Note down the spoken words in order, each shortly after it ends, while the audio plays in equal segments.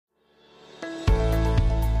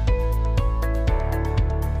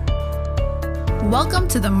Welcome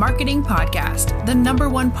to the Marketing Podcast, the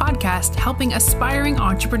 #1 podcast helping aspiring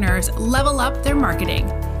entrepreneurs level up their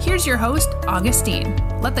marketing. Here's your host, Augustine.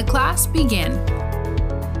 Let the class begin.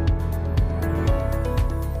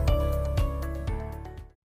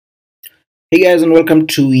 Hey guys, and welcome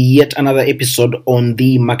to yet another episode on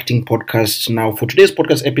the Marketing Podcast. Now, for today's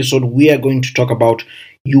podcast episode, we are going to talk about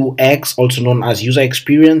UX, also known as user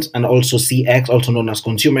experience, and also CX, also known as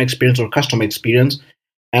consumer experience or customer experience.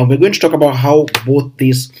 And we're going to talk about how both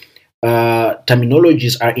these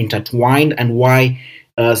terminologies are intertwined and why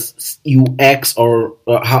UX or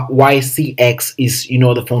why CX is,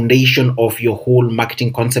 the foundation of your whole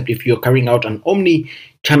marketing concept. If you're carrying out an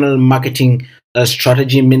omni-channel marketing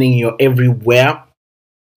strategy, meaning you're everywhere,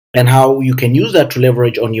 and how you can use that to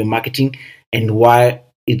leverage on your marketing, and why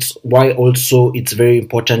also it's very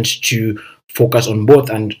important to focus on both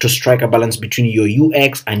and to strike a balance between your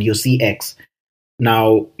UX and your CX.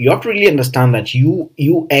 Now, you have to really understand that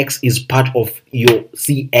UX is part of your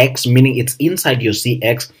CX, meaning it's inside your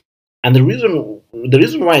CX. And the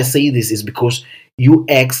reason why I say this is because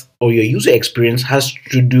UX or your user experience has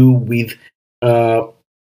to do with the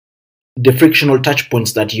frictional touch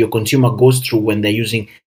points that your consumer goes through when they're using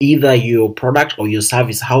either your product or your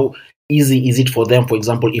service. How easy is it for them, for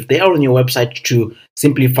example, if they are on your website, to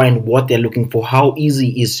simply find what they're looking for? How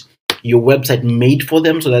easy is your website made for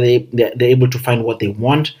them so that they're able to find what they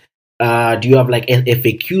want? Do you have like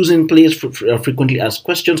FAQs in place, frequently asked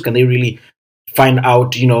questions? Can they really find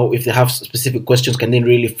out, if they have specific questions, can they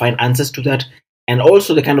really find answers to that? And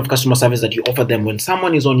also the kind of customer service that you offer them when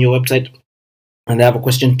someone is on your website and they have a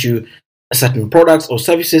question to certain products or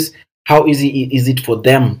services. How easy is it for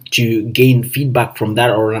them to gain feedback from that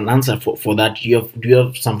or an answer for that? Do you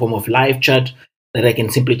have some form of live chat that I can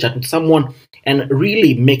simply chat with someone, and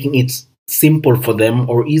really making it simple for them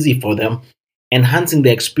or easy for them, enhancing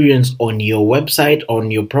the experience on your website,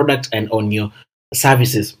 on your product, and on your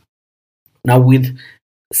services. Now, with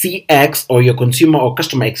CX or your consumer or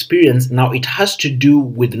customer experience, now it has to do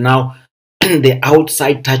with now the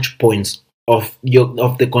outside touch points of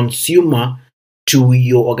the consumer to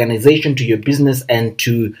your organization, to your business, and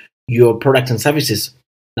to your products and services.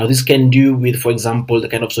 Now, this can do with, for example, the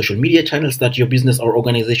kind of social media channels that your business or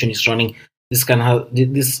organization is running. This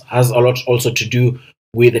has a lot also to do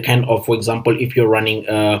with the kind of, for example, if you're running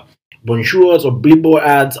brochures or billboard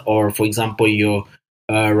ads, or, for example, you're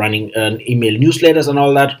running email newsletters and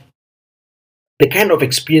all that. The kind of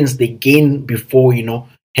experience they gain before,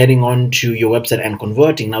 heading on to your website and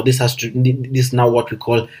converting. Now, this is now what we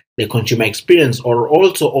call the consumer experience, or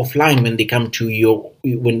also offline when they come to your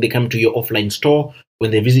offline store, when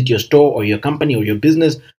they visit your store or your company or your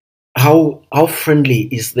business. How friendly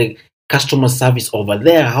is the customer service over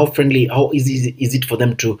there? How easy is it for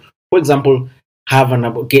them to, for example, have an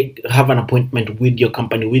appointment with your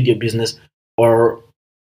company, with your business, or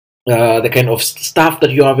the kind of staff that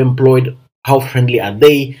you have employed? How friendly are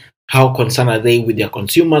they? How concerned are they with their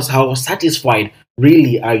consumers? How satisfied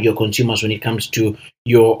really are your consumers when it comes to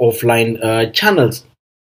your offline channels?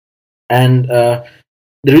 And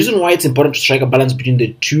the reason why it's important to strike a balance between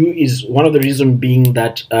the two is, one of the reasons being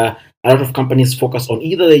that a lot of companies focus on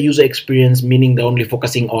either the user experience, meaning they're only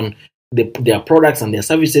focusing on their products and their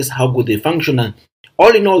services, how good they function, and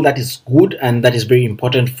all in all, that is good and that is very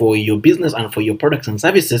important for your business and for your products and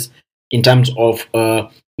services in terms of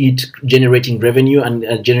it generating revenue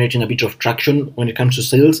and generating a bit of traction when it comes to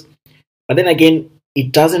sales. But then again,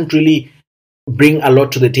 it doesn't really bring a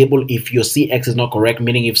lot to the table if your CX is not correct.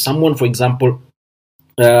 Meaning, if someone, for example,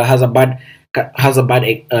 has a bad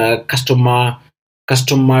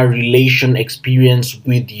customer relation experience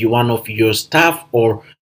with one of your staff, or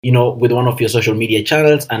with one of your social media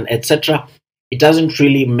channels and etc., it doesn't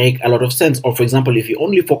really make a lot of sense. Or, for example, if you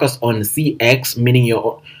only focus on CX, meaning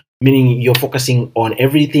you're focusing on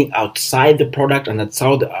everything outside the product and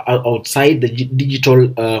outside the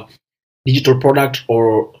digital product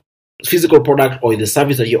or physical product or the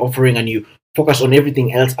service that you're offering, and you focus on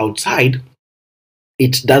everything else outside,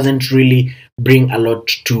 it doesn't really bring a lot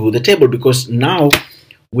to the table, because now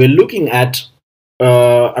we're looking at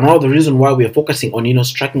another reason why we're focusing on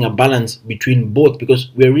striking a balance between both, because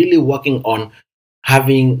we're really working on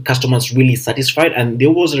having customers really satisfied. And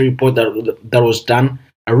there was a report that was done,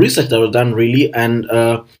 a research that was done really, and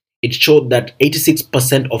it showed that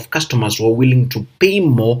 86% of customers were willing to pay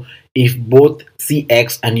more if both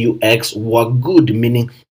CX and UX were good, meaning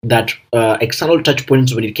that external touch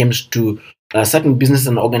points when it comes to certain business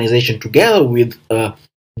and organization, together with the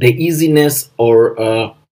easiness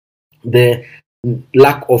or the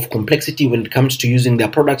lack of complexity when it comes to using their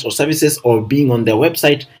products or services or being on their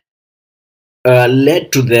website,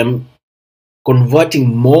 led to them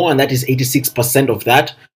converting more, and that is 86% of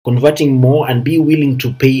that, converting more and be willing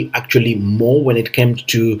to pay actually more when it comes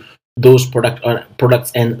to those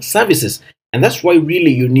products and services. And that's why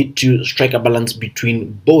really you need to strike a balance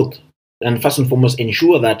between both. And first and foremost,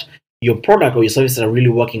 ensure that your product or your services are really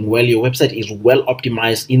working well. Your website is well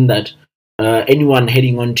optimized in that anyone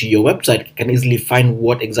heading onto your website can easily find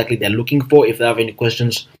what exactly they're looking for. If they have any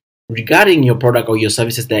questions regarding your product or your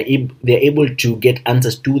services, they're able to get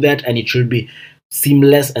answers to that, and it should be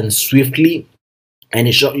seamless and swiftly, and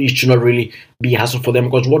it should not really be a hassle for them,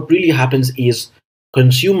 because what really happens is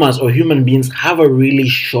consumers or human beings have a really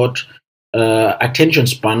short attention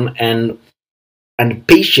span and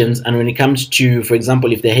patience. And when it comes to, for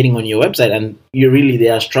example, if they're heading on your website and they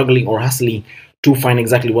are struggling or hustling to find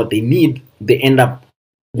exactly what they need, they end up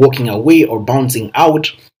walking away or bouncing out,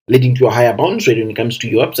 leading to a higher bounce rate when it comes to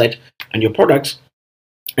your website and your products.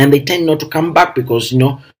 And they tend not to come back because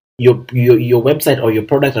your website or your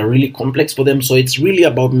products are really complex for them. So it's really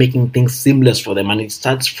about making things seamless for them, and it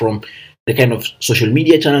starts from the kind of social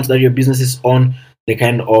media channels that your business is on, the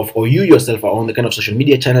kind of, or you yourself are on the kind of social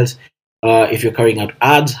media channels. If you're carrying out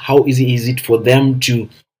ads, how easy is it for them to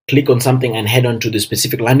click on something and head on to the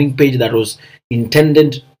specific landing page that was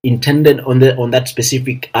intended on that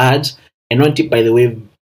specific ads? And one tip, by the way,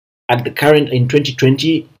 at the current in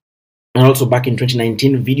 2020 and also back in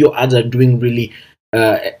 2019, video ads are doing really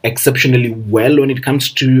exceptionally well when it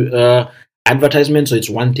comes to advertisement. So it's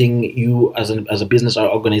one thing you as a business or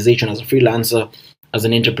organization, as a freelancer, as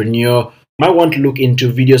an entrepreneur, might want to look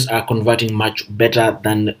into. Videos are converting much better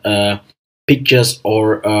than pictures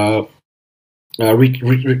or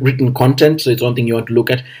written content. So it's one thing you want to look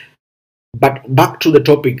at. But back to the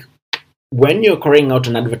topic, when you're carrying out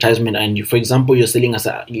an advertisement and for example you're selling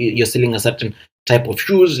a certain type of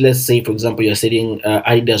shoes, let's say for example you're selling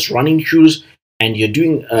Adidas running shoes, and you're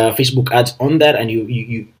doing Facebook ads on that, and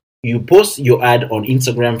you post your ad on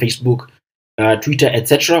Instagram, Facebook, Twitter,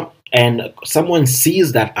 etc., and someone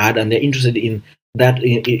sees that ad and they're interested in that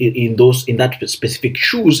in that specific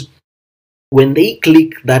shoes. When they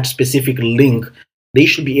click that specific link, they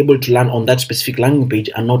should be able to land on that specific landing page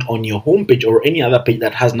and not on your homepage or any other page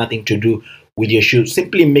that has nothing to do with your shoes,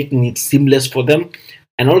 simply making it seamless for them.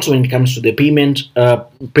 And also when it comes to the payment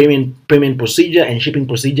procedure and shipping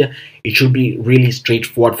procedure, it should be really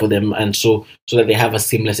straightforward for them, and so that they have a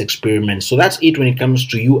seamless experience. So that's it when it comes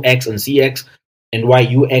to UX and CX, and why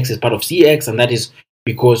UX is part of CX, and that is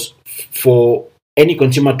because for any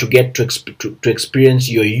consumer to get to experience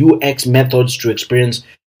your UX methods, to experience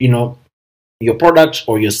your products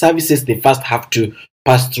or your services, they first have to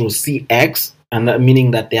pass through CX, and that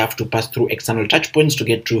meaning that they have to pass through external touch points to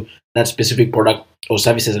get to that specific product or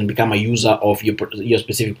services and become a user of your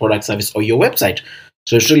specific product, service, or your website.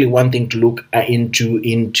 So it's really one thing to look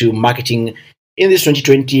into marketing in this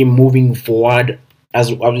 2020 moving forward. As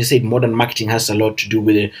we said, modern marketing has a lot to do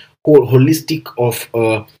with the whole holistic of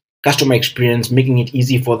customer experience, making it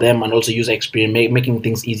easy for them, and also user experience, making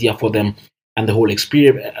things easier for them, and the whole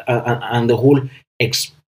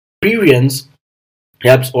experience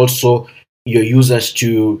helps also your users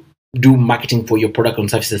to do marketing for your product and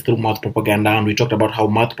services through mouth propaganda. And we talked about how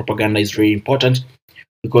mouth propaganda is very important,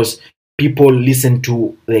 because people listen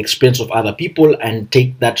to the experience of other people and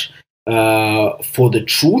take that for the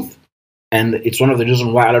truth. And it's one of the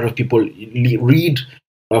reasons why a lot of people read,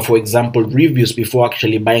 for example, reviews before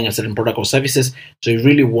actually buying a certain product or services. So you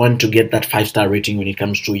really want to get that 5-star rating when it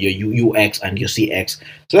comes to your UX and your CX.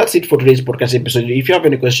 So that's it for today's podcast episode. If you have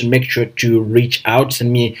any question, make sure to reach out.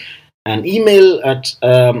 Send me an email at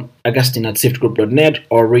augustine@safetygroup.net,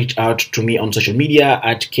 or reach out to me on social media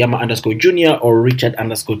at Kiama_Junior or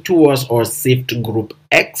Richard_Tours or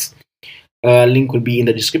SafetyGroupX. Link will be in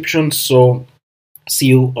the description. So see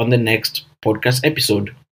you on the next podcast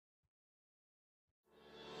episode.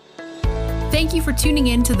 Thank you for tuning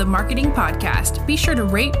in to the Marketing Podcast. Be sure to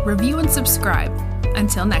rate, review, and subscribe.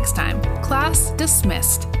 Until next time, class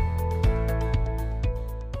dismissed.